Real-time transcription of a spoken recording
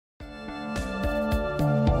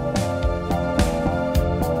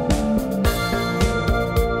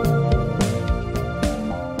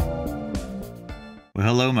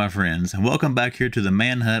my friends, and welcome back here to the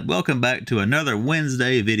Manhunt. Welcome back to another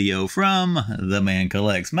Wednesday video from The Man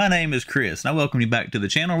Collects. My name is Chris, and I welcome you back to the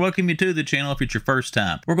channel. Welcome you to the channel if it's your first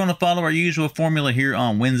time. We're going to follow our usual formula here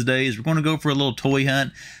on Wednesdays. We're going to go for a little toy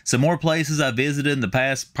hunt. Some more places I visited in the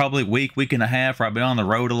past probably week and a half, where I've been on the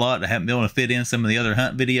road a lot. I haven't been able to fit in some of the other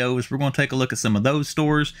hunt videos. We're going to take a look at some of those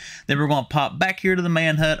stores. Then we're going to pop back here to the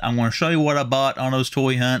Manhunt. I'm going to show you what I bought on those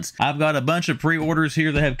toy hunts. I've got a bunch of pre-orders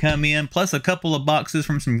here that have come in, plus a couple of boxes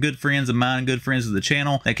from some good friends of mine, good friends of the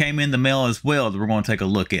channel, that came in the mail as well that we're going to take a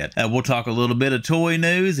look at. We'll talk a little bit of toy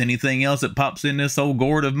news, anything else that pops in this old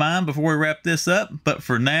gourd of mine before we wrap this up. But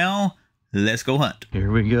for now, let's go hunt. Here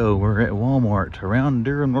we go. We're at Walmart around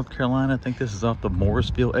Durham, North Carolina. I think this is off the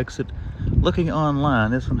Morrisville exit. Looking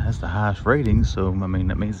online, this one has the highest ratings, so I mean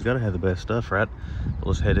that means it's got to have the best stuff, right? But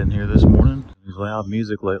let's head in here this morning. This loud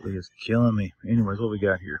music lately is killing me. Anyways, what we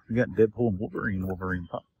got here? We got Deadpool and Wolverine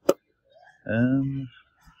pop.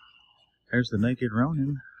 There's the Naked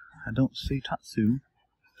Ronin. I don't see Tatsu.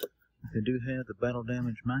 They do have the battle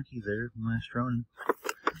damage Mikey there from last Ronin.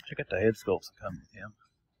 Check out the head sculpts that come with him.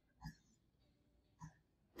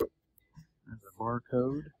 There's the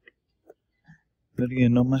barcode. But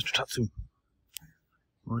again, no Master Tatsu.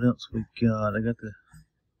 What else we got? I got the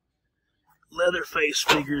Leatherface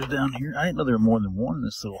figures down here. I didn't know there were more than one in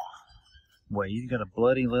this little way. You got a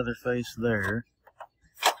bloody Leatherface there.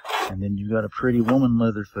 And then you got a Pretty Woman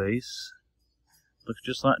Leatherface. Looks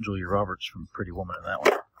just like Julia Roberts from Pretty Woman in that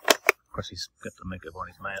one. Of course, he's got the makeup on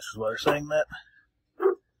his mask, is why they're saying that.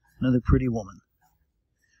 Another Pretty Woman.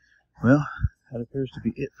 Well, that appears to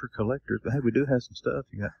be it for collectors. But hey, we do have some stuff.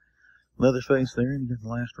 You got Leatherface there, and you got the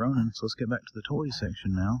last Ronin. So let's get back to the toy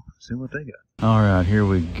section now. See what they got. Alright, here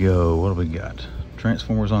we go. What do we got?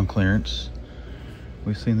 Transformers on clearance.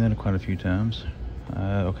 We've seen that quite a few times.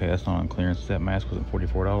 Okay, that's not on clearance. That mask was at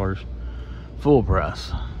 $44. Full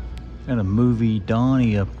price. Got a movie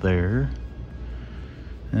Donnie up there.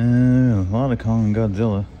 A lot of Kong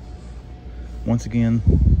Godzilla. Once again,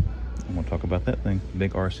 I'm going to talk about that thing.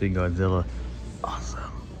 Big RC Godzilla. Awesome.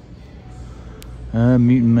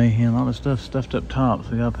 Mutant Mayhem. A lot of stuff stuffed up top,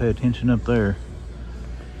 so you got to pay attention up there.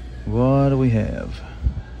 What do we have?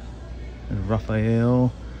 There's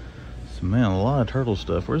Raphael. Man, a lot of turtle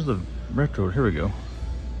stuff. Where's the retro? Here we go.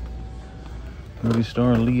 Movie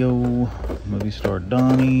star Leo, movie star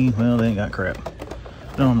Donnie. Well, they ain't got crap.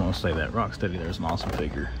 No, I'm gonna say that. Rocksteady there's an awesome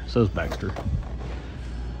figure. So's Baxter.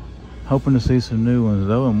 Hoping to see some new ones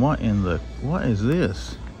though. And what is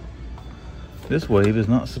this? This wave is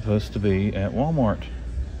not supposed to be at Walmart.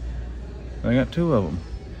 I got two of them.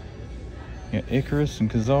 You got Icarus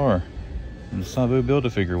and Kazar. And the Sabu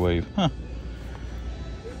Build-A-Figure wave. Huh.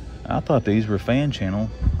 I thought these were fan channel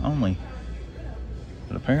only,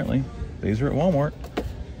 but apparently these are at Walmart.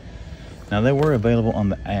 Now they were available on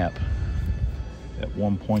the app at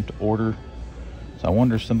one point to order, so I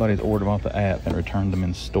wonder if somebody's ordered off the app and returned them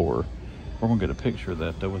in store. We're gonna get a picture of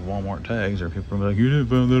that though with Walmart tags, or people are like, "You didn't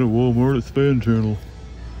find that at Walmart, it's fan channel."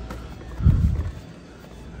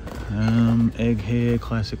 Egghead,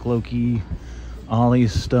 classic Loki,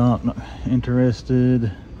 Ollie's stock. Not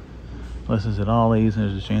interested. Unless it's at Ollie's,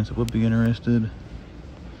 there's a chance it would be interested.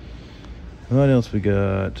 What else we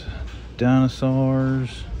got?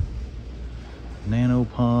 Dinosaurs,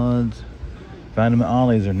 nanopods. Find them at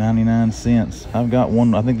Ollie's are 99 cents. I've got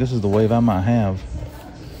one. I think this is the wave I might have.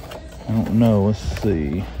 I don't know. Let's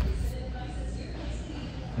see.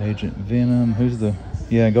 Agent Venom. Who's the?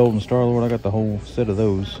 Yeah, Golden Star Lord. I got the whole set of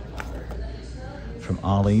those from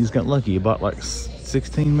Ollie's. Got lucky. You bought like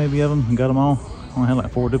 16 maybe of them and got them all. I only had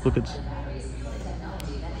like 4 duplicates.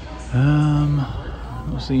 I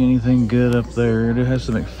don't see anything good up there. It has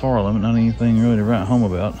some McFarlane, but not anything really to write home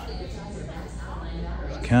about.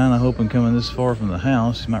 Kind of hoping coming this far from the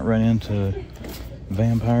house, you might run into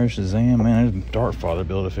Vampire Shazam. Man, there's Darkfather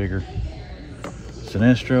Build-A-Figure.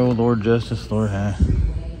 Sinestro, Lord Justice, Lord High.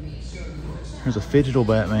 There's a Fidgetal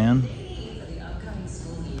Batman.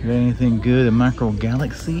 Got anything good in Micro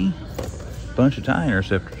Galaxy? Bunch of TIE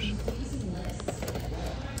Interceptors.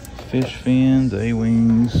 Fish fins,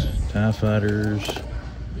 A-Wings, TIE Fighters.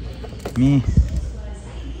 Meh.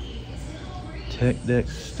 Tech deck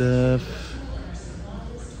stuff.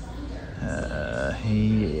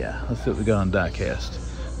 Yeah. Let's see what we got on diecast.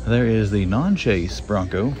 There is the non-chase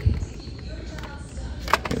Bronco.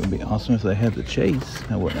 It would be awesome if they had the chase.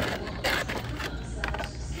 Now wouldn't it?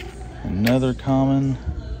 Another common.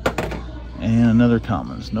 And another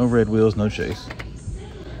commons. No red wheels, no chase.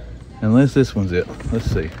 Unless this one's it. Let's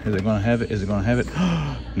see. Is it going to have it? Is it going to have it?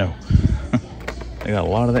 No. They got a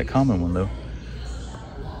lot of that common one though.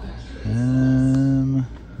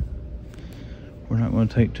 We're not going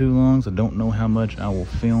to take too long, so I don't know how much I will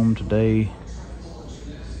film today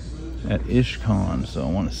at IshCon, so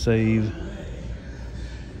I want to save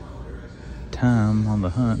time on the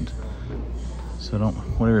hunt, so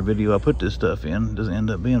whatever video I put this stuff in doesn't end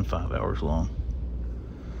up being 5 hours long.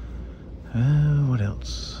 What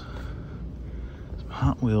else? Some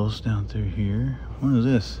Hot Wheels down through here. What is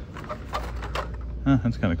this? Huh,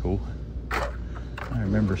 that's kind of cool. I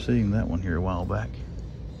remember seeing that one here a while back.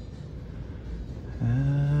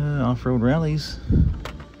 Off-road rallies.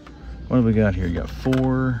 What have we got here? You got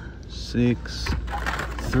 4, 6,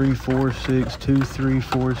 3, 4, 6, 2, 3,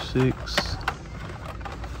 4, 6,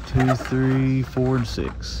 2, 3, 4, and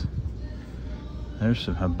 6. There's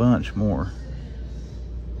a bunch more.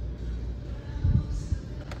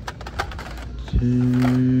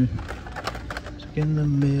 2, stuck in the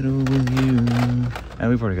middle with you. And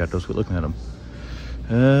we've already got those. Quit looking at them.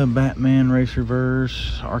 Batman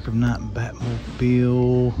Racerverse, Ark of Night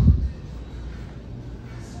Batmobile.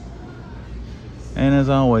 And as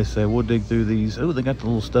I always say, we'll dig through these. Oh, they got the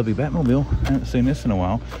little stubby Batmobile. I haven't seen this in a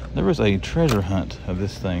while. There was a treasure hunt of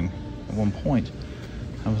this thing at one point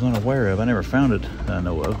I was unaware of. I never found it that I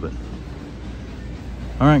know of, but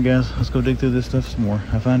alright guys, let's go dig through this stuff some more.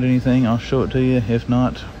 If I find anything, I'll show it to you. If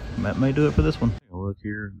not, that may do it for this one. Take a look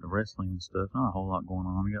here, the wrestling and stuff. Not a whole lot going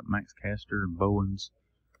on. We got Max Caster and Bowens.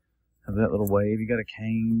 Have that little wave. You got a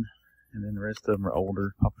Kane, and then the rest of them are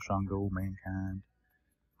older. Papa Shango, Mankind.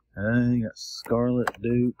 You got Scarlet,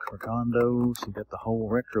 Duke, Rakondos. You got the whole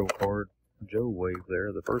retro card Joe wave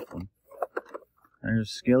there, the first one.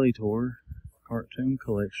 There's Skeletor, Cartoon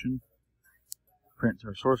Collection. Prince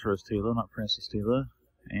or Sorceress Tila, not Princess Tila.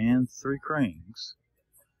 And 3 Cranes.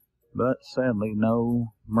 But sadly,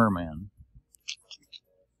 no Merman.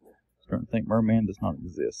 Starting to think Merman does not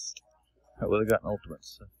exist. I would have gotten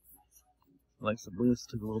Ultimates. Alexa Bliss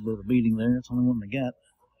took a little bit of a beating there. It's the only one they got.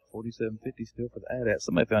 $47.50 still for the AT-AT.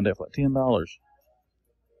 Somebody found out for like $10.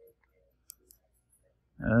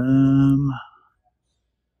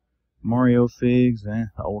 Mario figs,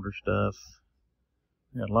 the older stuff.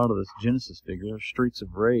 We got a lot of this Genesis figure. Streets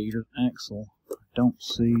of Rage, Axel. I don't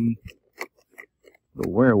see the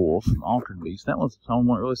werewolf from Altered Beast. That one's the only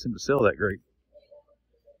one that really seemed to sell that great.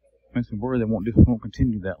 Makes me worry they won't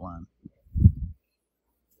continue that line.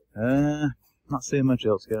 Not seeing much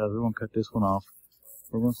else, guys. We're going to cut this one off.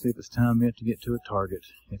 We're going to see if it's time yet to get to a target.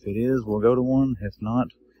 If it is, we'll go to one. If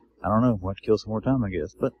not, I don't know. We'll have to kill some more time, I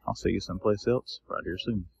guess. But I'll see you someplace else right here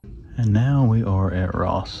soon. And now we are at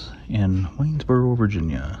Ross in Waynesboro,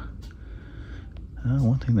 Virginia.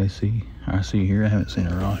 One thing I see here, I haven't seen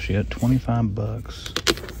a Ross yet.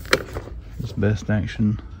 $25. This Best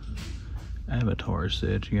Action Avatar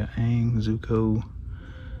set. You got Aang, Zuko.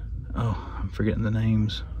 Oh, I'm forgetting the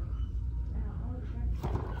names.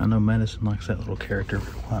 I know Madison likes that little character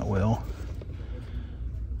quite well.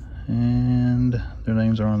 And their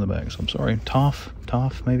names are on the back, so I'm sorry.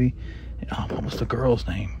 Toph, maybe? Oh, what was the girl's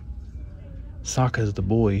name? Sokka's the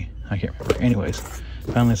boy. I can't remember. Anyways,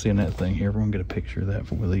 finally seeing that thing here. Everyone get a picture of that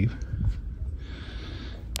before we leave.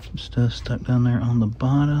 Some stuff stuck down there on the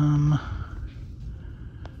bottom.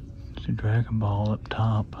 There's a Dragon Ball up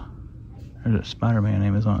top. There's a Spider-Man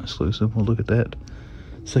Amazon exclusive. We'll look at that.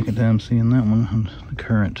 Second time seeing that one on the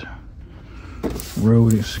current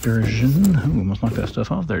road excursion. Ooh, almost knocked that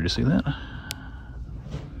stuff off there. Did you see that?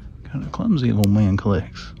 Kind of clumsy old man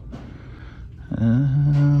collects.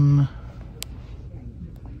 I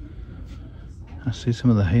see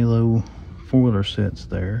some of the Halo 4-wheeler sets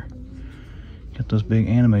there. Got those big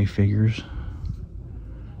anime figures.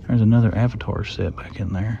 There's another Avatar set back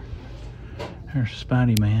in there. There's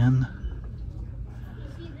Spidey Man.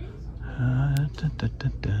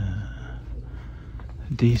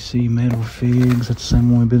 DC metal figs, that's the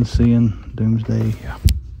same one we've been seeing. Doomsday, yeah.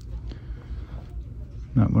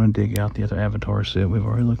 Not going to dig out the other Avatar set, we've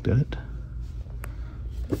already looked at it.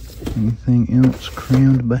 Anything else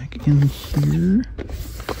crammed back in here?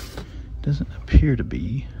 Doesn't appear to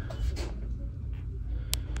be.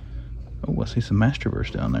 Oh, I see some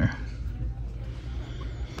Masterverse down there.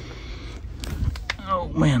 Oh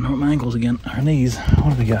man, my ankles again. Our knees.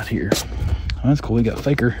 What do we got here? Oh, that's cool. We got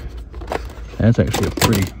Faker. That's actually a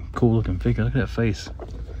pretty cool looking figure. Look at that face.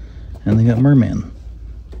 And they got Merman.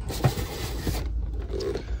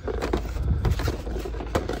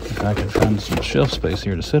 If I can find some shelf space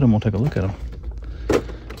here to sit them, we'll take a look at them.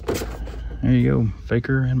 There you go.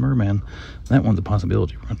 Faker and Merman. That one's a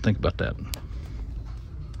possibility. We're going to think about that.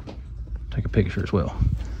 Take a picture as well.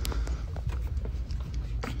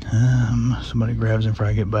 Somebody grabs him before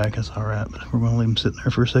I get back. That's all right, but we're going to leave him sitting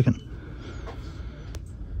there for a second.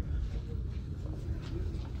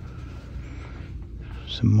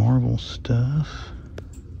 some Marvel stuff.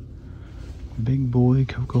 Big Boy,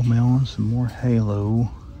 Coco Melon, some more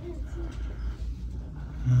Halo.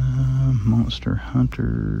 Monster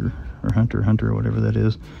Hunter, or Hunter, or whatever that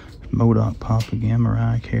is. MODOK Pop again,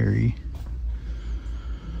 Mariah Carey.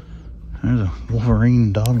 There's a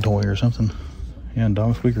Wolverine dog toy or something. Yeah,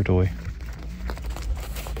 dog squeaker toy.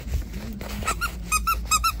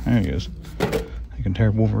 There he goes. You can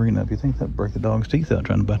tear Wolverine up. You think that'd break the dog's teeth out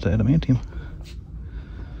trying to bite the adamantium.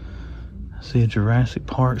 I see a Jurassic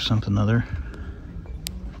Park something other.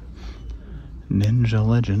 Ninja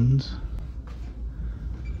Legends.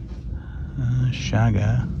 Shy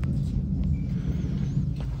Guy.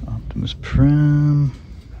 Optimus Prime.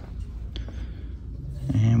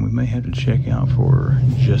 And we may have to check out for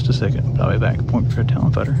just a second, but I'll be back. Point for a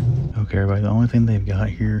talent fighter. Okay, everybody, the only thing they've got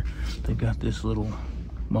here, they've got this little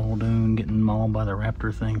Muldoon getting mauled by the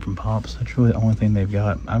raptor thing from Pops. That's really the only thing they've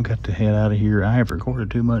got. I've got to head out of here. I have recorded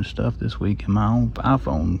too much stuff this week, and my own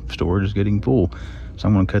iPhone storage is getting full. So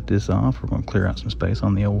I'm going to cut this off. We're going to clear out some space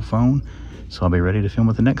on the old phone. So I'll be ready to film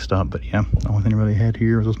at the next stop. But yeah, the only thing I really had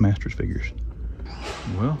here was those Masters figures.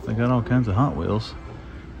 Well, they got all kinds of Hot Wheels.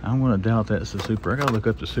 I'm going to doubt that's the Super. I got to look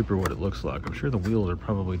up the Super what it looks like. I'm sure the wheels are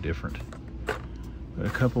probably different. Got a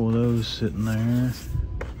couple of those sitting there.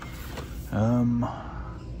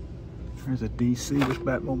 There's a DC-ish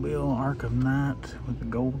Batmobile, Ark of Night with the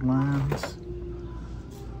gold lines.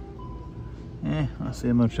 I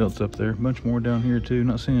see much else up there. A bunch more down here too.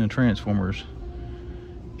 Not seeing the Transformers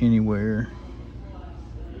anywhere.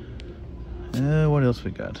 What else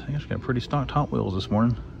we got? I guess we got pretty stocked Hot Wheels this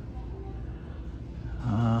morning.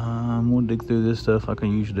 I'm gonna dig through this stuff like I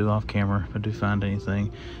usually do off camera if I do find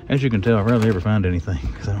anything. As you can tell, I rarely ever find anything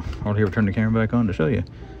because I don't hardly ever turn the camera back on to show you.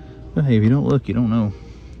 But hey, if you don't look, you don't know.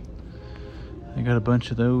 I got a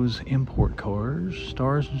bunch of those import cars,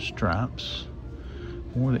 Stars and Stripes.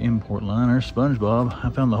 More the import line. There's SpongeBob. I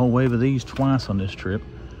found the whole wave of these twice on this trip.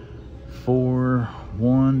 4,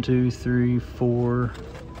 1, 2, 3, 4.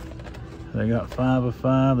 They got 5 of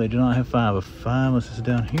 5. They do not have 5 of 5 unless it's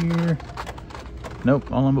down here.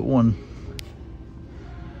 Nope, all of them but 1.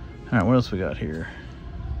 Alright, what else we got here?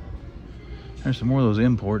 There's some more of those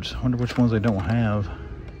imports. I wonder which ones they don't have.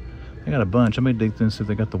 They got a bunch. I may dig through and see if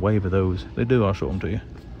they got the wave of those. If they do, I'll show them to you.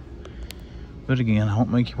 But again, I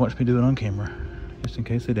won't make you watch me do it on camera. Just in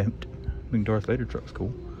case they don't. I think Darth Vader truck's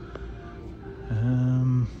cool.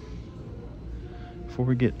 Before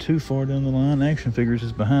we get too far down the line, action figures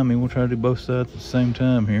is behind me. We'll try to do both sides at the same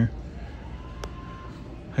time here.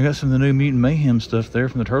 I got some of the new Mutant Mayhem stuff there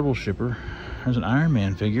from the Turtle Shipper. There's an Iron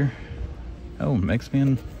Man figure. Oh,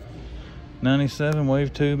 X-Men 97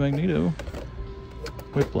 Wave 2 Magneto.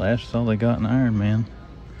 Whiplash, that's all they got in Iron Man.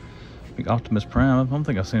 Big Optimus Prime. I don't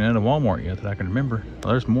think I've seen that at Walmart yet that I can remember.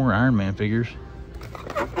 Well, there's more Iron Man figures.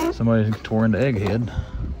 Somebody tore into Egghead.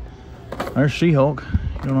 There's She-Hulk.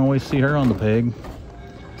 You don't always see her on the peg.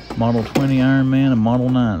 Model 20 Iron Man and Model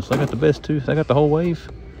 9. So I got the best two. I got the whole wave.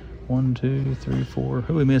 1, 2, 3, 4.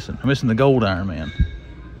 Who are we missing? I'm missing the gold Iron Man.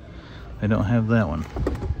 They don't have that one.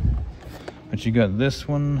 But you got this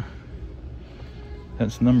one.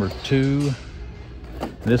 That's number 2.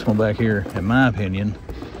 This one back here, in my opinion,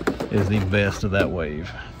 is the best of that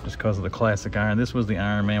wave. Just because of the classic Iron. This was the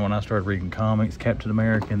Iron Man when I started reading comics. Captain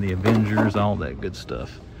America and the Avengers, all that good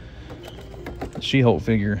stuff. The She-Hulk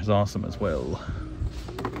figure is awesome as well.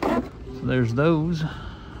 So there's those.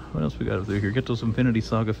 What else we got up through here? Get those Infinity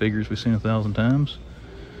Saga figures we've seen 1,000 times.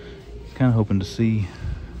 Kind of hoping to see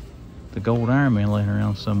the gold Iron Man laying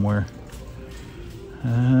around somewhere.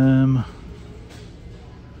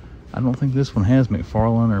 I don't think this one has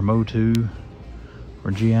McFarlane or Motu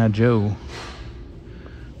or GIJoe.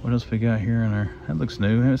 What else we got here in there? That looks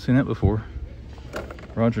new. I haven't seen that before.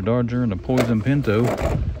 Roger Dodger and the Poison Pinto. Looks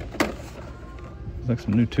like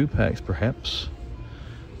some new 2-packs perhaps.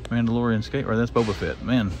 Mandalorian skate, or that's Boba Fett.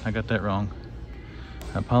 Man, I got that wrong.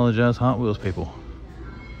 I apologize, Hot Wheels people.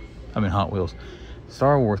 I mean Hot Wheels.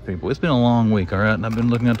 Star Wars people. It's been a long week, alright? And I've been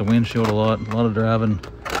looking at the windshield a lot of driving,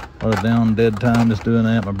 a lot of down dead time just doing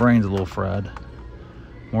that. My brain's a little fried.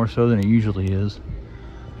 More so than it usually is.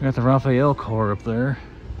 I got the Raphael car up there.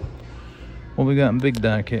 What we got in big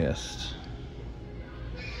die cast?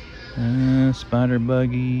 Spider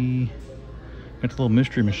Buggy. Got the little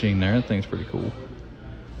mystery machine there. That thing's pretty cool.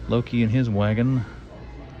 Loki and his wagon.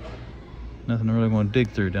 Nothing I really want to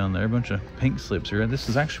dig through down there. A bunch of pink slips here. This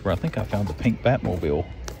is actually where I think I found the pink Batmobile.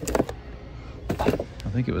 I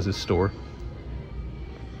think it was this store.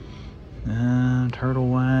 Turtle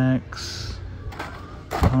Wax.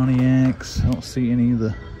 Pontiacs. I don't see any of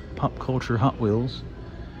the pop culture Hot Wheels.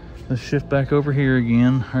 Let's shift back over here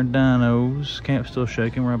again. Our dinos. Camp's still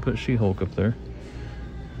shaking where I put She-Hulk up there.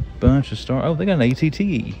 Bunch of Star. Oh, they got an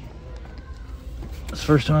ATTE. It's the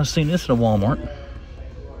first time I've seen this at a Walmart.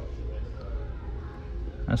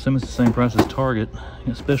 I assume it's the same price as Target.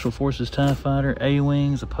 Got Special Forces TIE Fighter,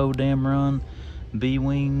 A-Wings, a Poe Dameron,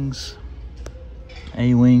 B-Wings,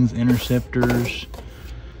 A-Wings, Interceptors,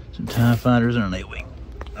 some TIE Fighters, and an A-Wing.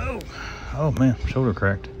 Oh man, shoulder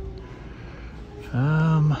cracked.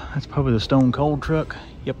 That's probably the Stone Cold truck.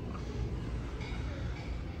 Yep.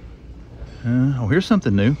 Oh, here's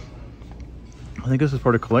something new. I think this is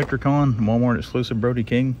part of CollectorCon, Walmart exclusive Brody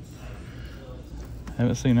King.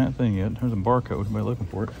 Haven't seen that thing yet. There's a barcode. Anybody looking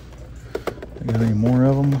for it? They got any more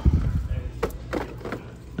of them?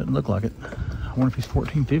 Doesn't look like it. I wonder if he's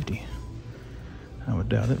 $14.50. I would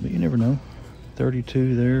doubt it, but you never know.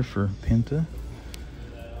 32 there for Penta.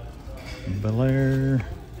 Bel Air,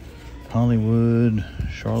 Hollywood,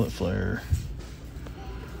 Charlotte Flair.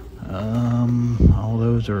 All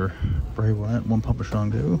those are Bray Wyatt, one Papa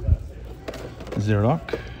Shango.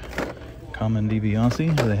 Zerok, Common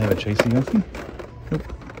DiBiase. Do they have a Chase Yossi? Nope.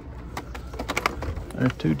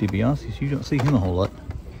 There's two DiBiases. You don't see him a whole lot.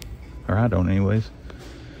 Or I don't anyways.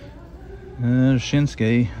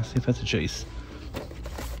 Shinsuke. Let's see if that's a Chase.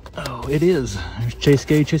 Oh, it is. There's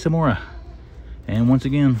Chase-Gay Chase-Amora. And once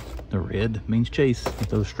again, the red means Chase. If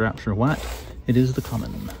those straps are white, it is the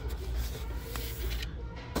Common.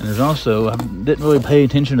 And there's also, I didn't really pay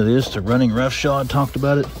attention to this, to Running Roughshod talked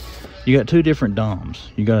about it. You got two different DOMs.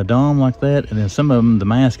 You got a DOM like that, and then some of them, the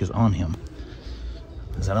mask is on him.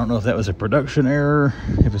 Because I don't know if that was a production error,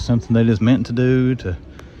 if it's something they just meant to do to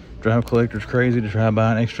drive collectors crazy to try to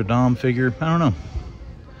buy an extra DOM figure. I don't know.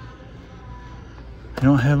 They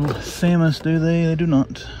don't have Samus, do they? They do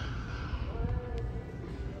not.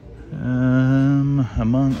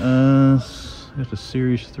 Among Us, got the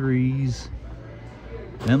Series 3s.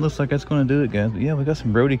 And it looks like that's going to do it, guys. But yeah, we got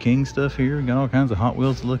some Brody King stuff here. We got all kinds of Hot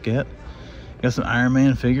Wheels to look at. Got some Iron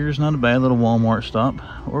Man figures. Not a bad little Walmart stop.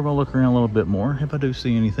 We're going to look around a little bit more. If I do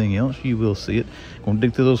see anything else, you will see it. Going to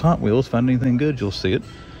dig through those Hot Wheels. Find anything good, you'll see it.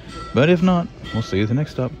 But if not, we'll see you at the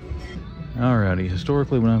next stop. Alrighty.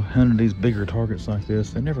 Historically, when I've hunted these bigger targets like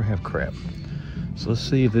this, they never have crap. So let's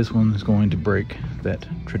see if this one is going to break that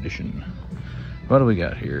tradition. What do we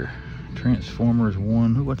got here? Transformers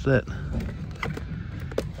 1. Ooh, what's that?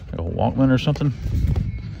 A Walkman or something?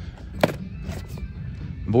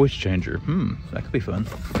 Voice changer. That could be fun.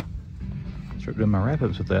 Start doing my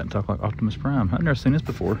wrap-ups with that and talk like Optimus Prime. I've never seen this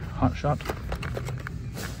before. Hot shot.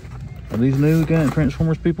 Are these new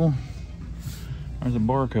Transformers people? There's a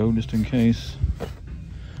barcode just in case.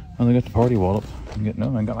 Oh, they got the party wallop.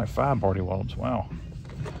 No, I got like 5 party wallops. Wow.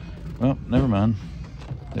 Well, never mind.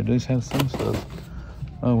 They do have some stuff.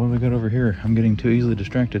 Oh, what do we got over here? I'm getting too easily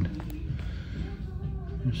distracted.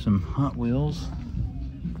 There's some Hot Wheels.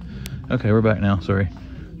 Okay, we're back now. Sorry.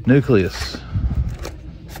 Nucleus.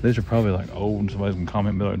 These are probably like old. Somebody's gonna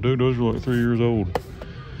comment and be like, dude, those are like 3 years old.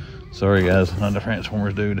 Sorry, guys. Not the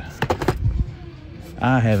Transformers, dude.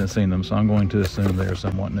 I haven't seen them, so I'm going to assume they're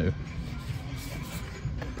somewhat new.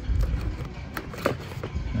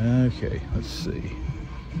 Okay, let's see.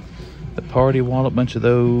 The party wallop, bunch of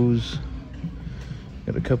those.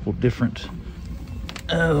 Got a couple different.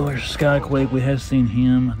 Oh, there's Skyquake. We have seen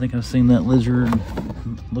him. I think I've seen that lizard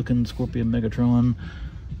looking Scorpion Megatron.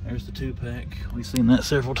 There's the 2-pack. We've seen that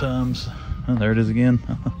several times. Oh, there it is again.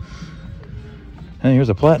 Hey, here's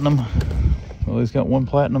a platinum. Well, he's got one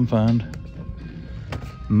platinum find.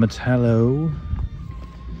 Metallo.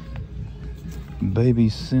 Baby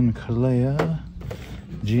Sinclair.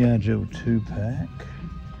 GIJoe 2-pack.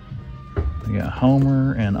 We got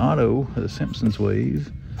Homer and Otto of the Simpsons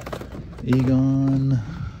wave. Egon.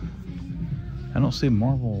 I don't see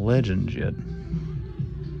Marvel Legends yet.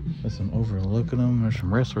 Guess I'm overlooking them. There's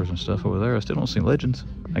some wrestlers and stuff over there. I still don't see Legends.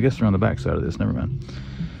 I guess they're on the back side of this. Never mind.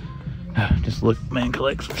 Just look, man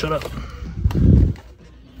collects. Shut up.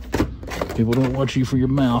 People don't watch you for your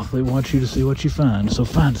mouth. They watch you to see what you find. So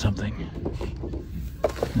find something.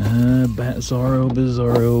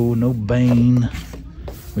 Bizarro, no Bane.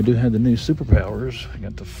 We do have the new superpowers. We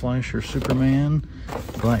got the Fleischer Superman,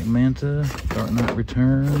 Black Manta, Dark Knight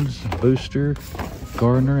Returns, Booster,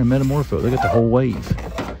 Gardner, and Metamorpho. They got the whole wave.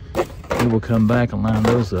 We will come back and line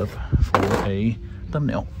those up for a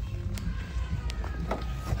thumbnail.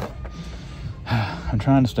 I'm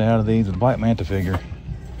trying to stay out of these. The Black Manta figure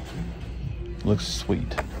looks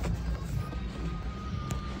sweet.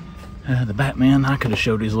 The Batman, I could have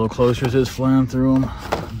showed these a little closer as it's flying through them.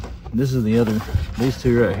 This is the other, these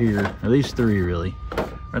two right here, or these three really.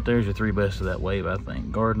 Right there's your 3 best of that wave, I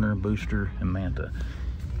think. Gardner, Booster, and Manta.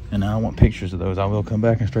 And now I want pictures of those. I will come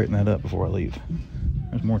back and straighten that up before I leave.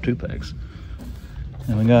 There's more 2-packs.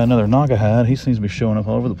 And we got another Naga hide. He seems to be showing up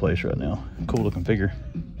all over the place right now. Cool looking figure.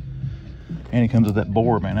 And he comes with that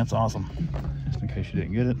board, man. That's awesome. Just in case you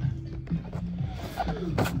didn't get it.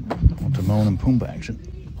 Timon and Pumbaa action.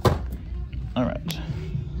 All right.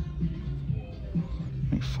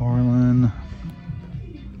 McFarlane.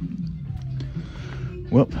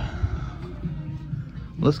 Well,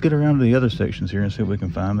 let's get around to the other sections here and see what we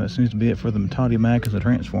can find. That seems to be it for the Matati Mac and the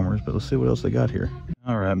Transformers, but let's see what else they got here.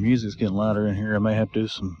 All right, music's getting louder in here. I may have to do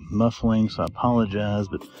some muffling, so I apologize,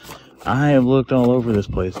 but I have looked all over this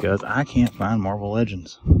place, guys. I can't find Marvel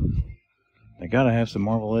Legends. They gotta have some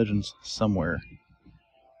Marvel Legends somewhere.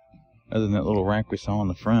 Other than that little rack we saw on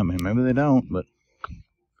the front. I mean, maybe they don't, but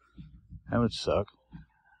that would suck.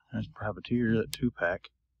 There's Privateer, that 2-pack.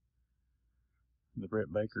 The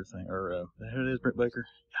Brett Baker thing, or there it is, Brett Baker.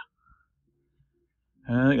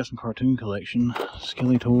 Yeah. They got some cartoon collection.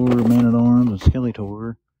 Skeletor, Man-at-Arms, and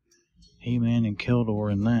Skeletor. He-Man and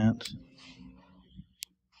Keldor in that.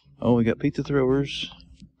 Oh, we got pizza throwers.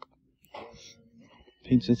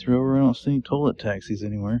 Pizza thrower. I don't see any toilet taxis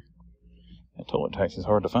anywhere. That toilet taxi is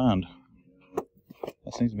hard to find.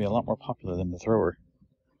 That seems to be a lot more popular than the thrower.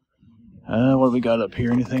 What do we got up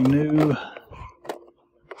here? Anything new?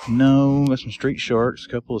 No. Got some Street Sharks. A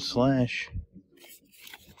couple of Slash.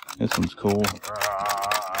 This one's cool.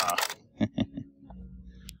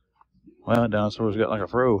 Well, that dinosaur's got like a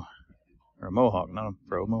fro. Or a mohawk. Not a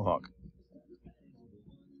fro, mohawk.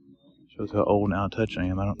 Shows how old and out of touch I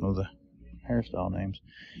am. I don't know the hairstyle names.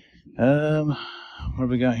 What do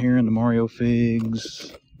we got here in the Mario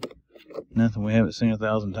figs? Nothing we haven't seen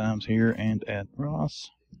 1,000 times here and at Ross.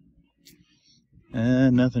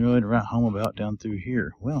 Nothing really to write home about down through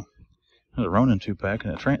here. Well, there's a Ronin 2-pack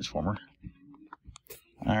and a Transformer.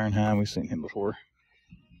 Ironhide, we've seen him before.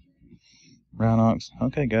 Rhinox.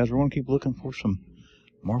 Okay, guys, we're going to keep looking for some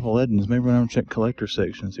Marvel Legends. Maybe we're going to check collector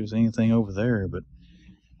section, see if there's anything over there. But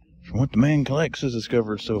from what the Man Collects has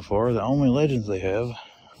discovered so far, the only Legends they have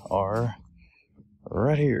are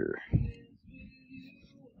right here.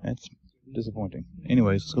 That's disappointing.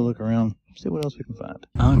 Anyways, let's go look around, see what else we can find.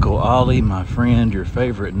 Uncle Ollie, my friend, your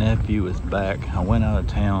favorite nephew, is back. I went out of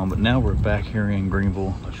town, but now we're back here in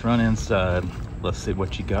Greenville. Let's run inside. Let's see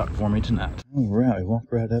what you got for me tonight. All right, we walk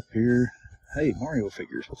right up here. Hey, Mario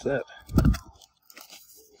figures, what's that?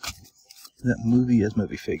 That movie is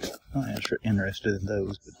movie figs. I'm not interested in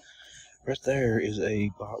those, but right there is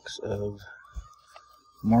a box of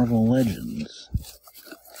Marvel Legends.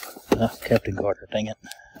 Captain Carter, dang it.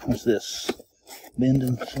 What's this? Bend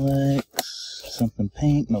and Flex. Something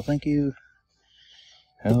pink. No, thank you.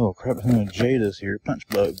 Oh, crap. Jada's here. Punch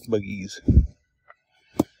buggies.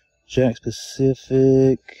 Jack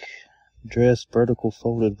Pacific. Dress vertical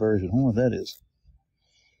folded version. I wonder what that is.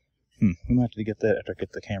 We might have to get that after I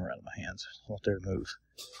get the camera out of my hands. I'll let that move.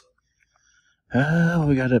 What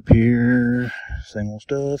we got up here? Same old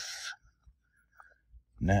stuff.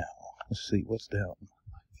 Now, let's see what's down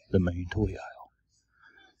the main toy aisle.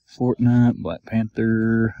 Fortnite, Black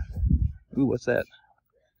Panther. Ooh, what's that?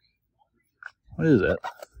 What is that?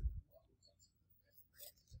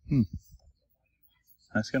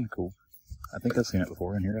 That's kind of cool. I think I've seen it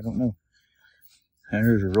before in here. I don't know.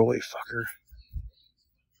 There's Roy Fucker.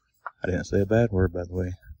 I didn't say a bad word, by the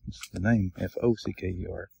way. It's the name.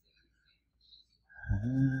 F-O-C-K-E-R.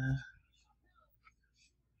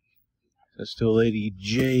 That's still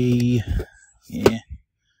RDJ. Yeah.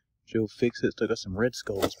 Joe Fix-It. Still got some Red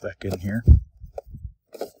Skulls back in here.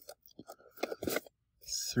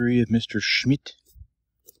 3 of Mr. Schmidt.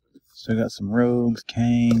 Still got some Rogues,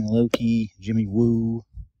 Kang, Loki, Jimmy Woo.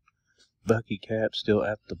 Bucky Cap still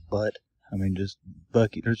at the butt. I mean, just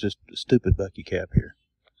Bucky. There's just a stupid Bucky Cap here.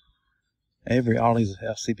 Every Ollie's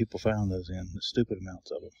I see people found those in. The stupid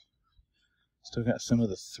amounts of them. Still got some of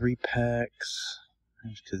the 3-packs.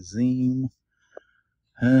 There's Kazim.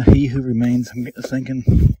 He Who Remains. I'm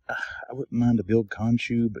thinking I wouldn't mind to build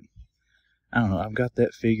Khonshu, but I don't know. I've got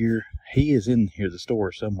that figure. He is in here, the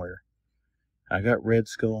store somewhere. I got Red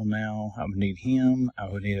Skull now. I would need him. I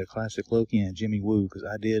would need a classic Loki and a Jimmy Woo, because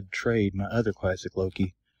I did trade my other classic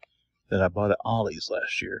Loki that I bought at Ollie's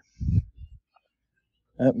last year.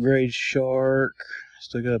 Upgrade Shark.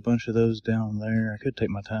 Still got a bunch of those down there. I could take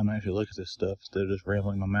my time and actually look at this stuff instead of just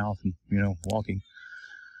rambling my mouth and, walking.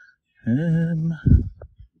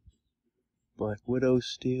 Black Widow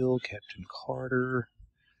Steel, Captain Carter.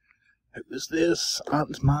 Who is this?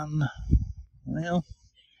 Ant-Man. Well,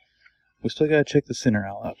 we still gotta check the center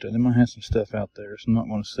aisle out there. They might have some stuff out there, so I'm not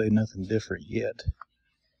going to say nothing different yet.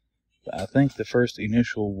 But I think the first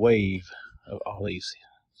initial wave of Ollie's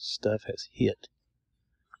stuff has hit.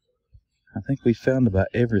 I think we found about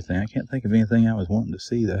everything. I can't think of anything I was wanting to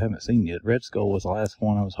see that I haven't seen yet. Red Skull was the last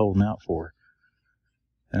one I was holding out for.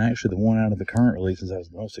 And actually the one out of the current releases I was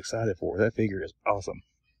most excited for. That figure is awesome.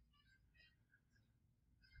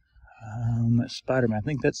 That's Spider-Man. I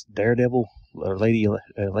think that's Daredevil, or Lady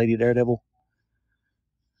Daredevil.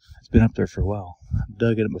 It's been up there for a while. I've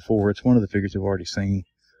dug at it before. It's one of the figures we've already seen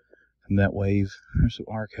from that wave. There's some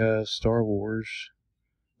Archives, Star Wars.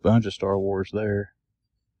 Bunch of Star Wars there.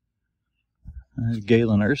 There's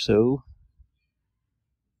Galen Erso.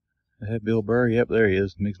 They have Bill Burr. Yep, there he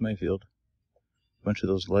is. Mix Mayfield. Bunch of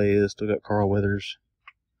those Leias. Still got Carl Weathers.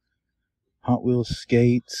 Hot Wheels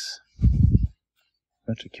Skates.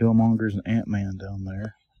 Bunch of Killmongers and Ant-Man down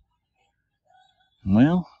there.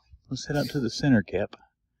 Well, let's head out to the center cap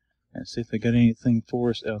and see if they got anything for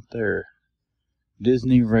us out there.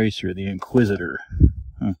 Disney Racer, the Inquisitor.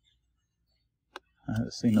 Huh. I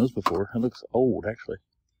haven't seen those before. It looks old, actually.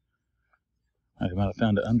 I might have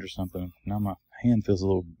found it under something. Now my hand feels a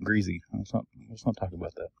little greasy. Let's not talk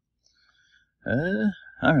about that.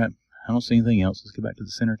 Alright. I don't see anything else. Let's get back to the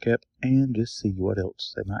center cap and just see what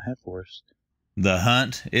else they might have for us. The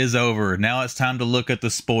hunt is over. Now it's time to look at the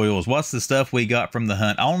spoils. What's the stuff we got from the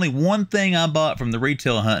hunt? Only one thing I bought from the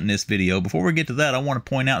retail hunt in this video. Before we get to that, I want to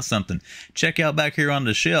point out something. Check out back here on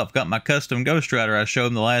the shelf. Got my custom Ghost Rider I showed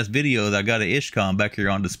in the last video that I got at IshCon back here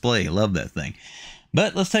on display. Love that thing.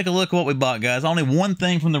 But let's take a look at what we bought, guys. Only one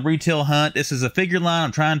thing from the retail hunt. This is a figure line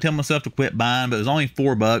I'm trying to tell myself to quit buying, but it was only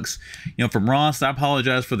 $4. You know, from Ross, I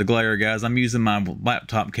apologize for the glare, guys. I'm using my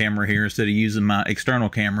laptop camera here instead of using my external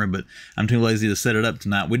camera, but I'm too lazy to set it up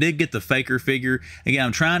tonight. We did get the Faker figure. Again,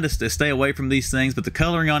 I'm trying to stay away from these things, but the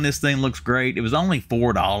coloring on this thing looks great. It was only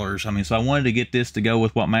 $4. I mean, so I wanted to get this to go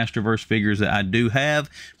with what Masterverse figures that I do have.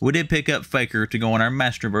 We did pick up Faker to go in our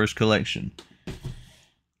Masterverse collection.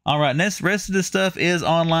 All right, next rest of this stuff is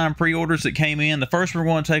online pre-orders that came in. The first we're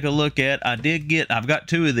going to take a look at, I've got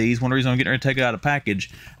two of these. One reason I'm getting ready to take it out of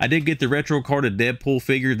package. I did get the retro carded Deadpool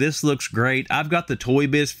figure. This looks great. I've got the Toy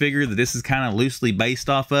Biz figure that this is kind of loosely based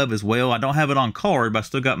off of as well. I don't have it on card, but I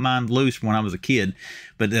still got mine loose from when I was a kid.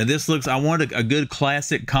 But this looks, I wanted a good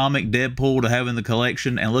classic comic Deadpool to have in the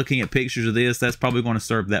collection, and looking at pictures of this, that's probably going to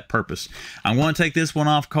serve that purpose. I'm going to take this one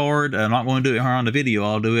off card. I'm not going to do it here on the video.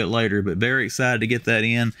 I'll do it later, but very excited to get that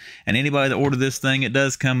in. And anybody that ordered this thing, it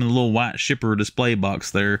does come in a little white shipper display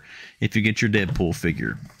box there if you get your Deadpool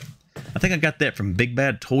figure. I think I got that from Big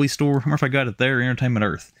Bad Toy Store. I wonder if I got it there or Entertainment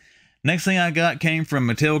Earth. Next thing I got came from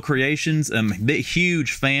Mattel Creations. I'm a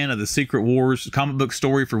huge fan of the Secret Wars comic book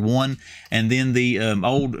story for one, and then the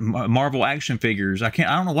old Marvel action figures. I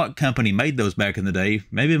don't know what company made those back in the day.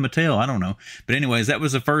 Maybe Mattel, I don't know. But anyways, that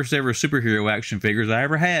was the first ever superhero action figures I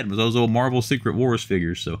ever had, was those old Marvel Secret Wars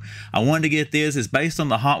figures. So I wanted to get this. It's based on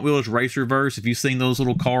the Hot Wheels Racerverse, if you've seen those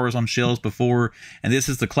little cars on shelves before. And this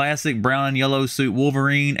is the classic brown and yellow suit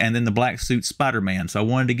Wolverine, and then the black suit Spider-Man. So I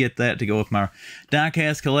wanted to get that to go with my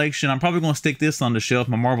diecast collection. I'm probably going to stick this on the shelf,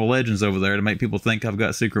 my Marvel Legends over there, to make people think I've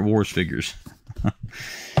got Secret Wars figures.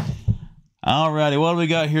 Alrighty, what do we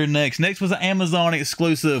got here next? Next was an Amazon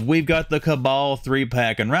exclusive. We've got the Cabal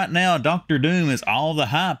 3-pack. And right now, Dr. Doom is all the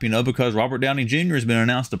hype, you know, because Robert Downey Jr. has been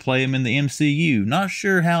announced to play him in the MCU. Not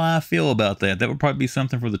sure how I feel about that. That would probably be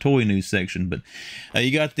something for the toy news section. But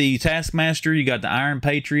you got the Taskmaster, you got the Iron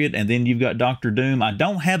Patriot, and then you've got Dr. Doom. I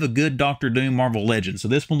don't have a good Dr. Doom Marvel Legend, so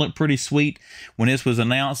this one looked pretty sweet when this was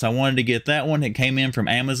announced. I wanted to get that one. It came in from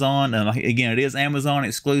Amazon. And again, it is Amazon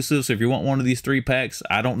exclusive, so if you want one of these 3-packs,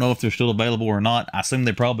 I don't know if they're still available or not. I assume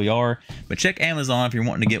they probably are, but check Amazon if you're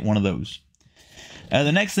wanting to get one of those. The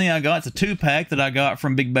next thing I got is a 2-pack that I got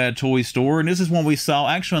from Big Bad Toy Store, and this is one we saw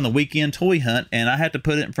actually on the weekend toy hunt, and I had to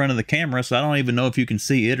put it in front of the camera, so I don't even know if you can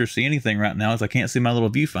see it or see anything right now, as I can't see my little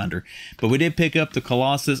viewfinder. But we did pick up the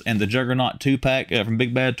Colossus and the Juggernaut 2-pack from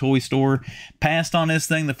Big Bad Toy Store. Passed on this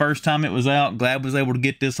thing the first time it was out. Glad I was able to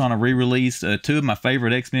get this on a re-release. Two of my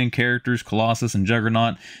favorite X-Men characters, Colossus and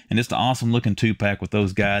Juggernaut, and just an awesome looking 2-pack with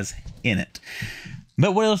those guys in it.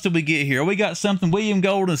 But what else did we get here? We got something. William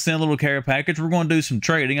Golden sent a little care package. We're going to do some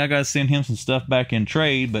trading. I got to send him some stuff back in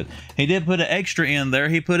trade, but he did put an extra in there.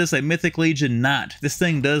 He put us a Mythic Legion Knight. This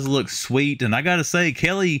thing does look sweet, and I got to say,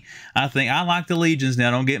 Kelly, I like the Legions now.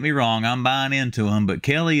 Don't get me wrong. I'm buying into them, but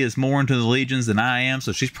Kelly is more into the Legions than I am,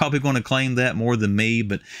 so she's probably going to claim that more than me.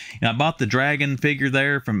 But you know, I bought the Dragon figure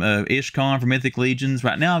there from IshCon for Mythic Legions.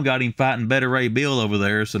 Right now, I've got him fighting Beta Ray Bill over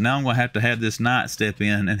there, so now I'm going to have this Knight step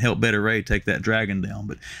in and help Beta Ray take that Dragon down.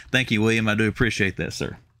 But thank you, William. I do appreciate that,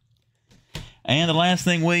 sir. And the last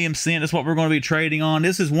thing William sent is what we're going to be trading on.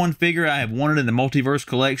 This is one figure I have wanted in the Multiverse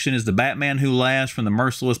collection, is the Batman Who Laughs from the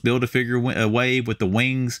Merciless Build-A-Figure wave with the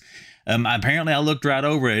wings. Apparently I looked right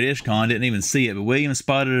over it at IshCon, didn't even see it, but William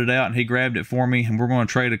spotted it out and he grabbed it for me, and we're going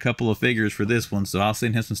to trade a couple of figures for this one, so I'll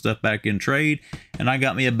send him some stuff back in trade, and I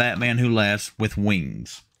got me a Batman Who Laughs with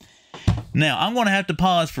wings. Now, I'm going to have to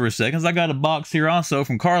pause for a second. I got a box here also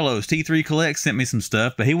from Carlos. T3 Collects sent me some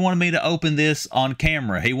stuff, but he wanted me to open this on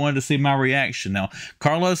camera. He wanted to see my reaction. Now,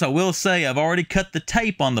 Carlos, I will say I've already cut the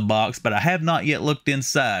tape on the box, but I have not yet looked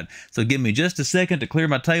inside. So give me just a second to clear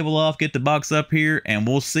my table off, get the box up here, and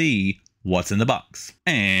we'll see what's in the box.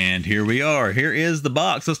 And here we are. Here is the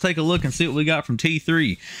box. Let's take a look and see what we got from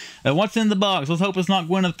T3. What's in the box? Let's hope it's not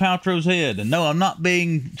Gwyneth Paltrow's head. And no, I'm not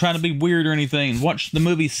trying to be weird or anything. Watch the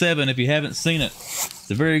movie 7 if you haven't seen it.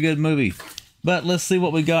 It's a very good movie. But let's see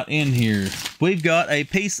what we got in here. We've got a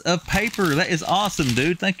piece of paper. That is awesome,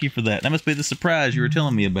 dude. Thank you for that. That must be the surprise you were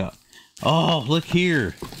telling me about. Oh, look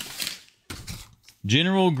here.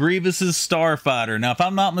 General Grievous's Starfighter. Now, if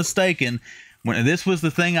I'm not mistaken, this was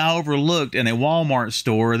the thing I overlooked in a Walmart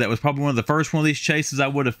store. That was probably one of the first one of these chases I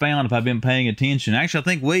would have found if I'd been paying attention. Actually, I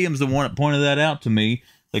think William's the one that pointed that out to me.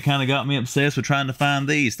 That kind of got me obsessed with trying to find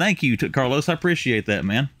these. Thank you, Carlos. I appreciate that,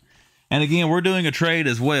 man. And again, we're doing a trade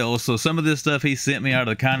as well. So some of this stuff he sent me out of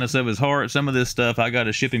the kindness of his heart. Some of this stuff, I got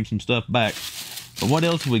to ship him some stuff back. But what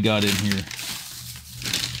else have we got in here?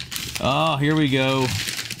 Oh, here we go.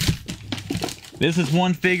 This is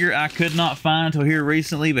one figure I could not find until here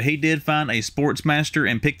recently, but he did find a Sportsmaster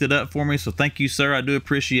and picked it up for me, so thank you, sir. I do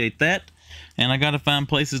appreciate that. And I got to find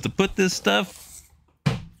places to put this stuff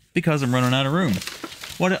because I'm running out of room.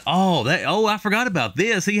 Oh, I forgot about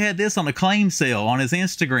this. He had this on a claim sale on his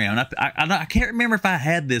Instagram. I can't remember if I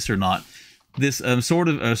had this or not. This sort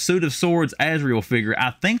of Suit of Swords Azrael figure.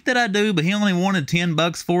 I think that I do, but he only wanted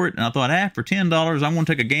 $10 for it, and I thought, for $10, I'm going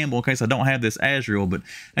to take a gamble in case I don't have this Azrael. But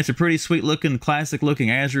that's a pretty sweet looking, classic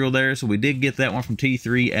looking Azrael there, so we did get that one from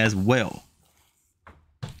T3 as well.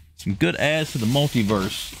 Some good adds to the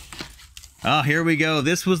multiverse. Oh, here we go.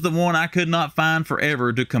 This was the one I could not find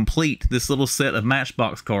forever to complete this little set of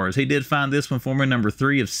Matchbox cards. He did find this one for me, number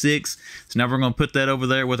 3 of 6. So now we're going to put that over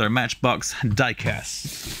there with our Matchbox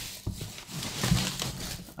diecast.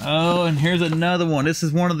 Oh, and here's another one. This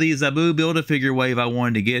is one of the Zabu Build-A-Figure wave I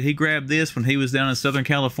wanted to get. He grabbed this when he was down in Southern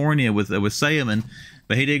California with Sayaman,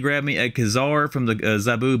 but he did grab me a Kazar from the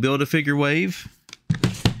Zabu Build-A-Figure wave.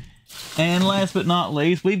 And last but not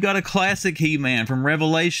least, we've got a classic He-Man from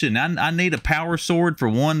Revelation. I need a power sword for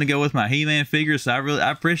one to go with my He-Man figure, so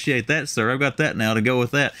I appreciate that, sir. I've got that now to go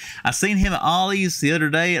with that. I seen him at Ollie's the other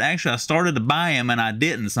day, and actually I started to buy him, and I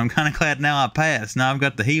didn't, so I'm kind of glad now I passed. Now I've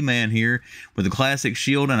got the He-Man here with a classic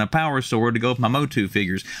shield and a power sword to go with my Motu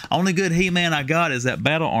figures. Only good He-Man I got is that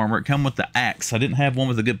battle armor. It come with the axe. I didn't have one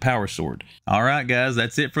with a good power sword. All right, guys,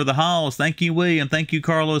 that's it for the hauls. Thank you, William. Thank you,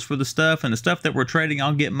 Carlos, for the stuff, and the stuff that we're trading,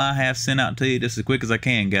 I'll get my half sent out to you just as quick as I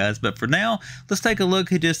can, guys. But for now, let's take a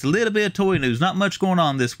look at just a little bit of toy news. Not much going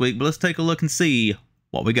on this week, but let's take a look and see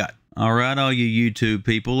what we got. All right, all you YouTube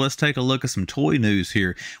people, let's take a look at some toy news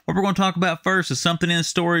here. What we're going to talk about first is something in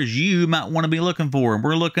storage you might want to be looking for. And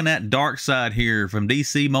we're looking at Darkseid here from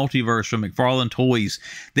DC Multiverse from McFarlane Toys.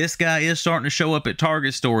 This guy is starting to show up at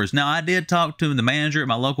Target stores. Now, I did talk to the manager at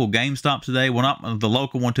my local GameStop today. Well, not the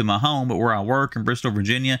local one to my home, but where I work in Bristol,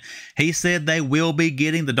 Virginia. He said they will be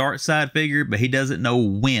getting the Darkseid figure, but he doesn't know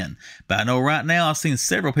when. But I know right now I've seen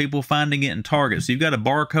several people finding it in Target. So you've got a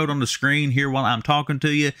barcode on the screen here while I'm talking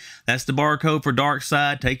to you. That's the barcode for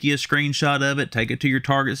Darkseid. Take you a screenshot of it, take it to your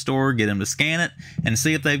Target store, get them to scan it, and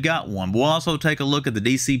see if they've got one. We'll also take a look at the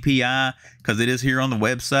DCPI, because it is here on the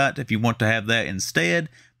website if you want to have that instead.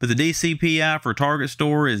 But the DCPI for Target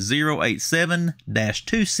store is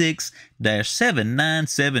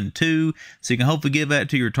 087-26-7972. So you can hopefully give that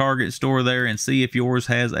to your Target store there and see if yours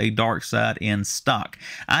has a Darkseid in stock.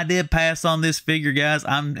 I did pass on this figure, guys.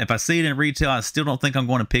 If I see it in retail, I still don't think I'm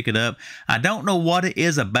going to pick it up. I don't know what it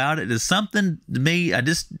is about it. It's something to me, I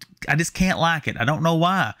just can't like it. I don't know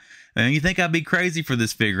why. And you think I'd be crazy for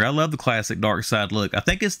this figure. I love the classic Darkseid look. I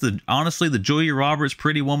think it's honestly the Julia Roberts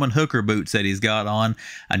Pretty Woman hooker boots that he's got on.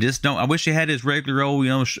 I wish he had his regular old,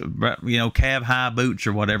 calf high boots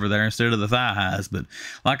or whatever there instead of the thigh highs. But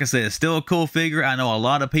like I said, it's still a cool figure. I know a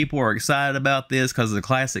lot of people are excited about this because of the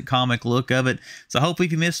classic comic look of it. So hopefully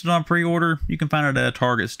if you missed it on pre-order, you can find it at a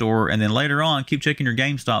Target store. And then later on, keep checking your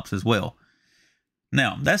GameStops as well.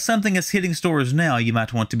 Now, that's something that's hitting stores now you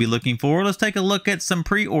might want to be looking for. Let's take a look at some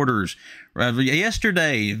pre-orders.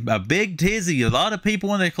 Yesterday, a big tizzy. A lot of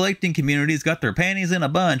people in the collecting communities got their panties in a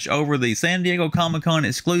bunch over the San Diego Comic-Con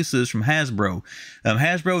exclusives from Hasbro.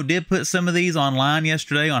 Hasbro did put some of these online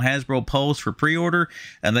yesterday on Hasbro Pulse for pre-order,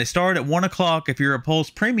 and they start at 1 o'clock if you're a Pulse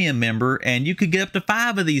Premium member, and you could get up to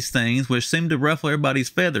 5 of these things, which seem to ruffle everybody's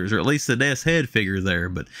feathers, or at least the Death's Head figure there.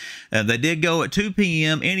 But they did go at 2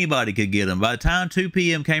 p.m. Anybody could get them. By the time 2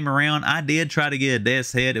 p.m. came around, I did try to get a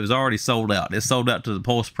Death's Head. It was already sold out. It sold out to the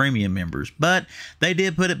Pulse Premium members. But they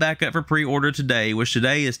did put it back up for pre-order today, which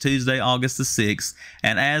today is Tuesday, August the 6th.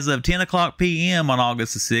 And as of 10 o'clock p.m. on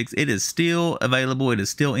August the 6th, it is still available. It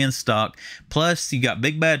is still in stock. Plus, you got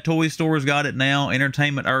Big Bad Toy Stores got it now,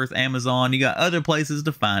 Entertainment Earth, Amazon. You got other places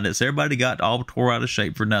to find it. So everybody got all tore out of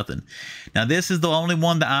shape for nothing. Now, this is the only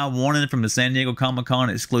one that I wanted from the San Diego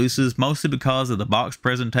Comic-Con exclusives, mostly because of the box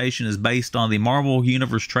presentation is based on the Marvel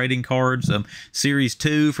Universe trading cards, Series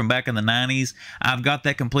 2 from back in the 90s. I've got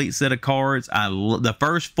that complete set of cards. The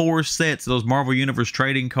first 4 sets of those Marvel Universe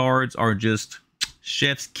trading cards are just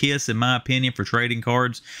chef's kiss, in my opinion, for trading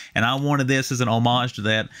cards, and I wanted this as an homage to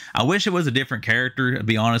that. I wish it was a different character, to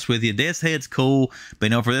be honest with you. Death's Head's cool, but, you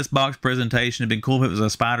know, for this box presentation, it'd been cool if it was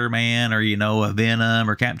a Spider-Man or, you know, a Venom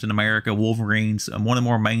or Captain America, Wolverine's one of the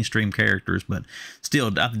more mainstream characters, but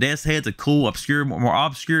still, Death's Head's a cool, obscure, more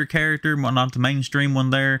obscure character, not the mainstream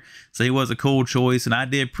one there, so he was a cool choice, and I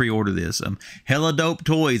did pre-order this. Hella Dope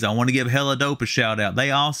Toys, I want to give Hella Dope a shout-out.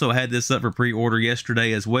 They also had this up for pre-order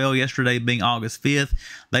yesterday as well, yesterday being August 5th.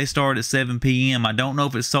 They start at 7 p.m. I don't know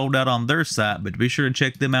if it's sold out on their site, but be sure to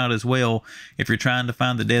check them out as well if you're trying to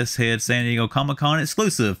find the Death's Head San Diego Comic-Con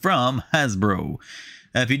exclusive from Hasbro.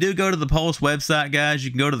 If you do go to the Pulse website, guys,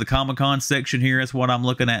 you can go to the Comic-Con section here. That's what I'm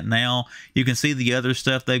looking at now. You can see the other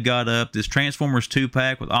stuff they've got up. This Transformers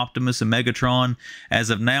 2-pack with Optimus and Megatron. As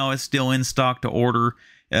of now, it's still in stock to order.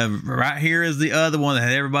 Right here is the other one that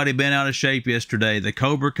had everybody been out of shape yesterday, the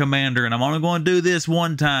Cobra Commander, and I'm only going to do this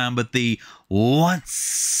one time, but the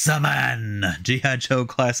Once a Man GIJoe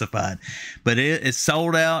Classified. But it's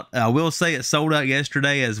sold out. I will say it sold out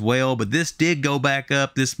yesterday as well, but this did go back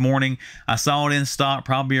up this morning. I saw it in stock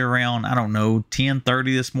probably around, I don't know,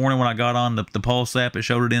 10:30 this morning when I got on the Pulse app. It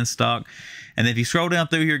showed it in stock. And if you scroll down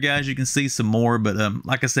through here, guys, you can see some more. But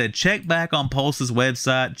like I said, check back on Pulse's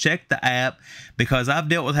website. Check the app, because I've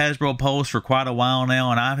dealt with Hasbro Pulse for quite a while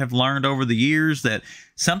now, and I have learned over the years that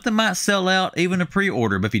something might sell out even a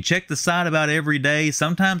pre-order. But if you check the site about every day,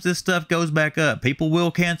 sometimes this stuff goes back up. People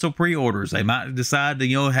will cancel pre-orders. They might decide to,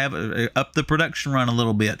 you know, have up the production run a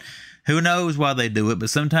little bit. Who knows why they do it, but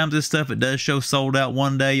sometimes this stuff, it does show sold out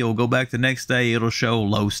one day. You'll go back the next day, it'll show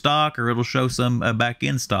low stock, or it'll show some back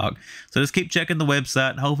in stock. So just keep checking the website,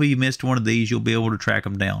 and hopefully you missed one of these, you'll be able to track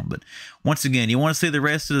them down. But once again, you want to see the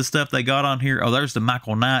rest of the stuff they got on here. Oh, there's the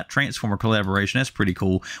Michael Knight Transformer collaboration. That's pretty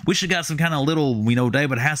cool. We should have got some kind of little, you know,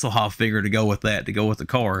 David Hasselhoff figure to go with that, to go with the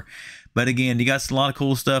car. But again, you got a lot of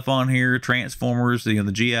cool stuff on here. Transformers, you know,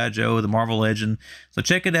 the GIJoe, the Marvel Legend. So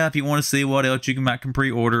check it out if you want to see what else you can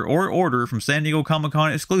pre-order or order from San Diego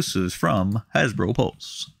Comic-Con exclusives from Hasbro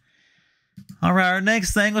Pulse. All right, our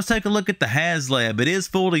next thing, let's take a look at the HasLab. It is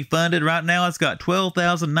fully funded. Right now, it's got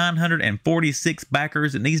 12,946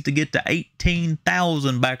 backers. It needs to get to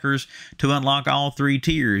 18,000 backers to unlock all 3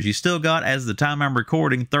 tiers. You still got, as the time I'm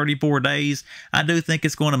recording, 34 days. I do think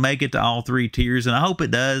it's going to make it to all 3 tiers, and I hope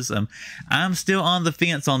it does. I'm still on the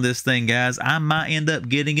fence on this thing, guys. I might end up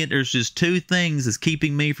getting it. There's just 2 things that's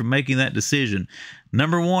keeping me from making that decision.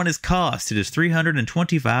 Number 1 is cost. It is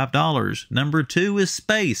 $325. Number 2 is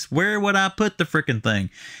space. Where would I put the frickin' thing?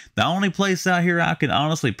 The only place out here I can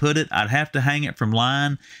honestly put it, I'd have to hang it from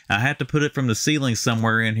line. I have to put it from the ceiling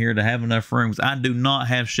somewhere in here to have enough rooms. I do not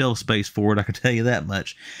have shelf space for it, I can tell you that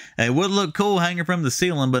much. It would look cool hanging from the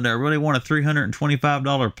ceiling, but I really want a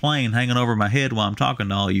 $325 plane hanging over my head while I'm talking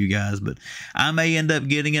to all you guys. But I may end up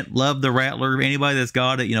getting it. Love the Rattler. Anybody that's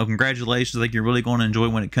got it, you know, congratulations. I think you're really going to enjoy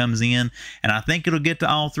when it comes in. And I think it'll get to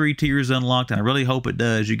all 3 tiers unlocked, and I really hope it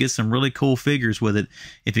does. You get some really cool figures with it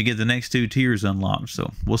if you get the next 2 tiers unlocked.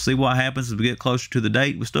 So we'll see what happens as we get closer to the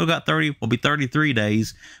date. We still got 33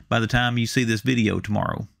 days by the time you see this video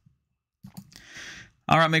tomorrow.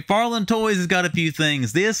 All right, McFarlane Toys has got a few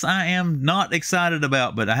things. This I am not excited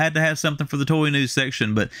about, but I had to have something for the toy news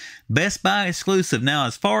section. But Best Buy exclusive. Now,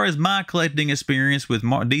 as far as my collecting experience with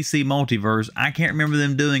DC Multiverse, I can't remember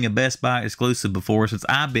them doing a Best Buy exclusive before since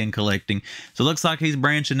I've been collecting. So it looks like he's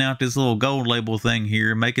branching out this little gold label thing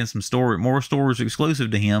here, making some more stores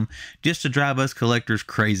exclusive to him just to drive us collectors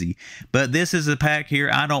crazy. But this is a pack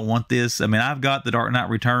here. I don't want this. I mean, I've got the Dark Knight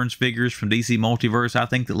Returns figures from DC Multiverse. I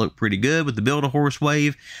think that look pretty good with the Build-A-Horse wave.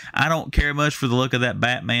 I don't care much for the look of that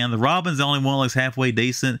Batman. The Robin's the only one that looks halfway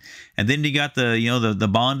decent. And then you got the, the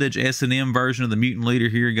bondage S&M version of the mutant leader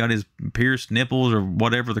here. You got his pierced nipples or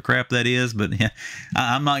whatever the crap that is. But yeah,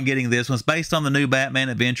 I'm not getting this one. It's based on the new Batman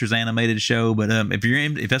Adventures animated show. But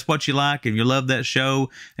if that's what you like, if you love that show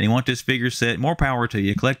and you want this figure set, more power to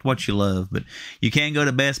you. Collect what you love. But you can go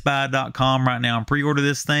to bestbuy.com right now and pre-order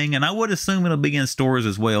this thing. And I would assume it'll be in stores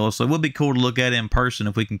as well. So it would be cool to look at it in person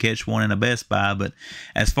if we can catch one in a Best Buy. But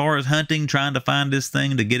as far as hunting, trying to find this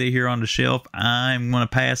thing to get it here on the shelf, I'm going to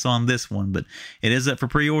pass on this one. But it is up for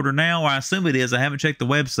pre-order now. I assume it is. I haven't checked the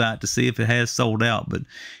website to see if it has sold out. But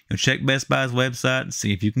check Best Buy's website and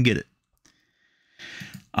see if you can get it.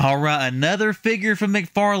 All right, another figure from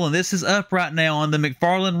McFarlane. This is up right now on the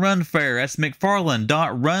McFarlane Run Fair. That's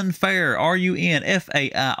McFarlane.runfair,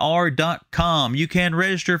 RUNFAIR.com. You can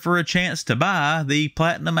register for a chance to buy the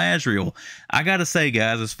Platinum Azrael. I got to say,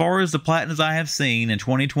 guys, as far as the Platinums I have seen in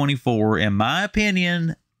 2024, in my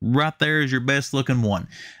opinion, right there is your best looking one.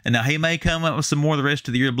 And now he may come up with some more the rest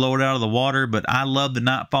of the year to blow it out of the water, but I love the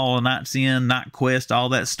Nightfall, Night's End, Night Quest, all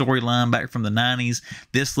that storyline back from the 90s.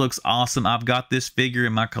 This looks awesome. I've got this figure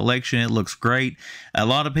in my collection. It looks great. A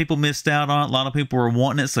lot of people missed out on it. A lot of people were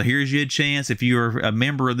wanting it, so here's your chance if you're a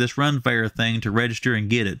member of this Run Fair thing to register and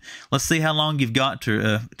get it. Let's see how long you've got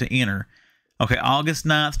to enter. Okay, August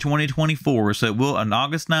 9th, 2024. So it will, on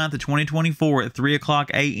August 9th of 2024 at 3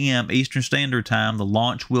 o'clock a.m. Eastern Standard Time, the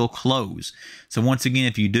launch will close. So once again,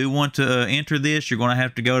 if you do want to enter this, you're going to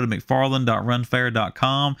have to go to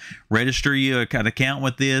mcfarlane.runfair.com, register your account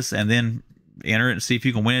with this, and then enter it and see if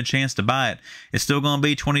you can win a chance to buy it. It's still going to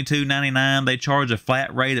be $22.99. They charge a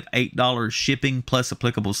flat rate of $8 shipping plus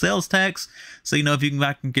applicable sales tax. So, if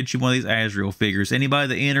I can get you one of these Azrael figures. Anybody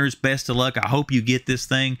that enters, best of luck. I hope you get this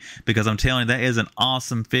thing because I'm telling you, that is an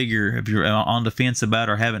awesome figure if you're on the fence about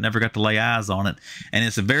it or never got to lay eyes on it. And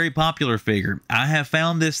it's a very popular figure. I have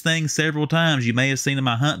found this thing several times. You may have seen in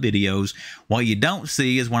my hunt videos. What you don't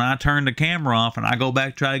see is when I turn the camera off and I go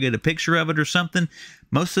back try to get a picture of it or something,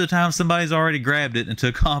 most of the time somebody's already grabbed it and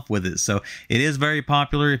took off with it. So it is very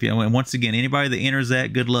popular. And once again, anybody that enters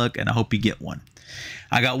that, good luck, and I hope you get one.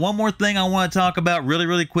 I got one more thing I want to talk about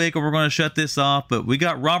really quick, or we're going to shut this off. But we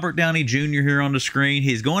got Robert Downey Jr. here on the screen.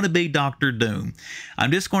 He's going to be Dr. Doom.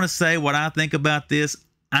 I'm just going to say what I think about this.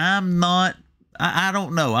 I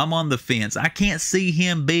don't know. I'm on the fence. I can't see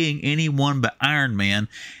him being anyone but Iron Man.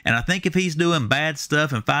 And I think if he's doing bad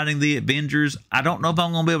stuff and fighting the Avengers, I don't know if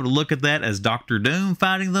I'm going to be able to look at that as Dr. Doom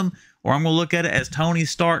fighting them, or I'm going to look at it as Tony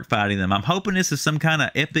Stark fighting them. I'm hoping this is some kind of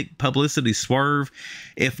epic publicity swerve.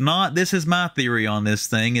 If not, this is my theory on this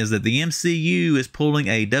thing, is that the MCU is pulling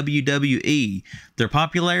a WWE. Their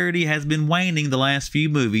popularity has been waning the last few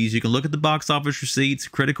movies. You can look at the box office receipts,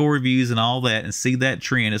 critical reviews, and all that and see that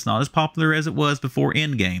trend. It's not as popular as it was before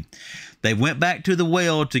Endgame. They went back to the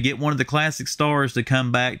well to get one of the classic stars to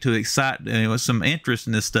come back to excite some interest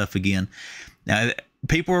in this stuff again. Now,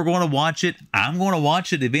 people are going to watch it. I'm going to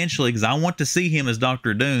watch it eventually because I want to see him as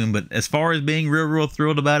Dr. Doom. But as far as being real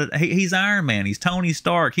thrilled about it, he's Iron Man. He's Tony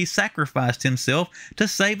Stark. He sacrificed himself to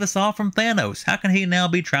save us all from Thanos. How can he now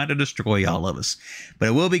be trying to destroy all of us? But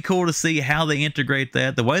it will be cool to see how they integrate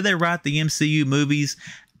that. The way they write the MCU movies,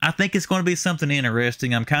 I think it's going to be something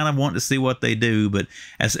interesting. I'm kind of wanting to see what they do. But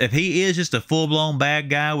if he is just a full-blown bad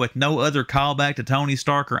guy with no other callback to Tony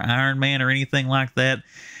Stark or Iron Man or anything like that,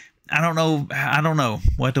 I don't know.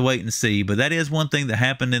 We'll have to wait and see. But that is one thing that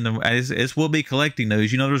happened in the. It will be collecting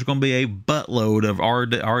news. There's going to be a buttload of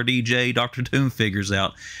RDJ Dr. Doom figures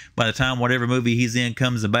out by the time whatever movie he's in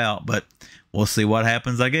comes about. But we'll see what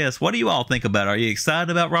happens, I guess. What do you all think about it? Are you excited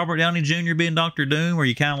about Robert Downey Jr. being Dr. Doom? Or are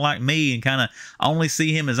you kind of like me and kind of only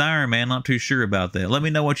see him as Iron Man? Not too sure about that. Let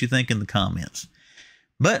me know what you think in the comments.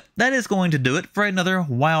 But that is going to do it for another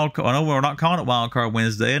wildcard. No, we're not calling it Wildcard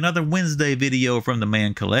Wednesday. Another Wednesday video from the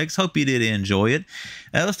Man Collects. Hope you did enjoy it.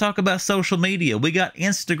 Let's talk about social media. We got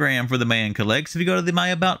Instagram for the Man Collects. If you go to the My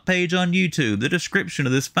About page on YouTube, the description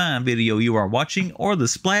of this fine video you are watching, or the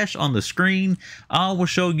splash on the screen, I will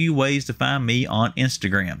show you ways to find me on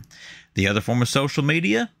Instagram. The other form of social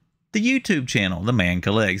media, the YouTube channel, The Man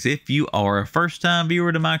Collects. If you are a first-time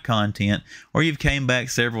viewer to my content, or you've came back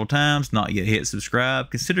several times, not yet hit subscribe,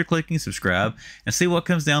 consider clicking subscribe and see what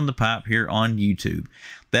comes down the pipe here on YouTube.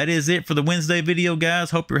 That is it for the Wednesday video,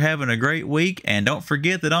 guys. Hope you're having a great week, and don't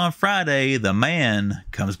forget that on Friday, the man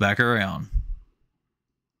comes back around.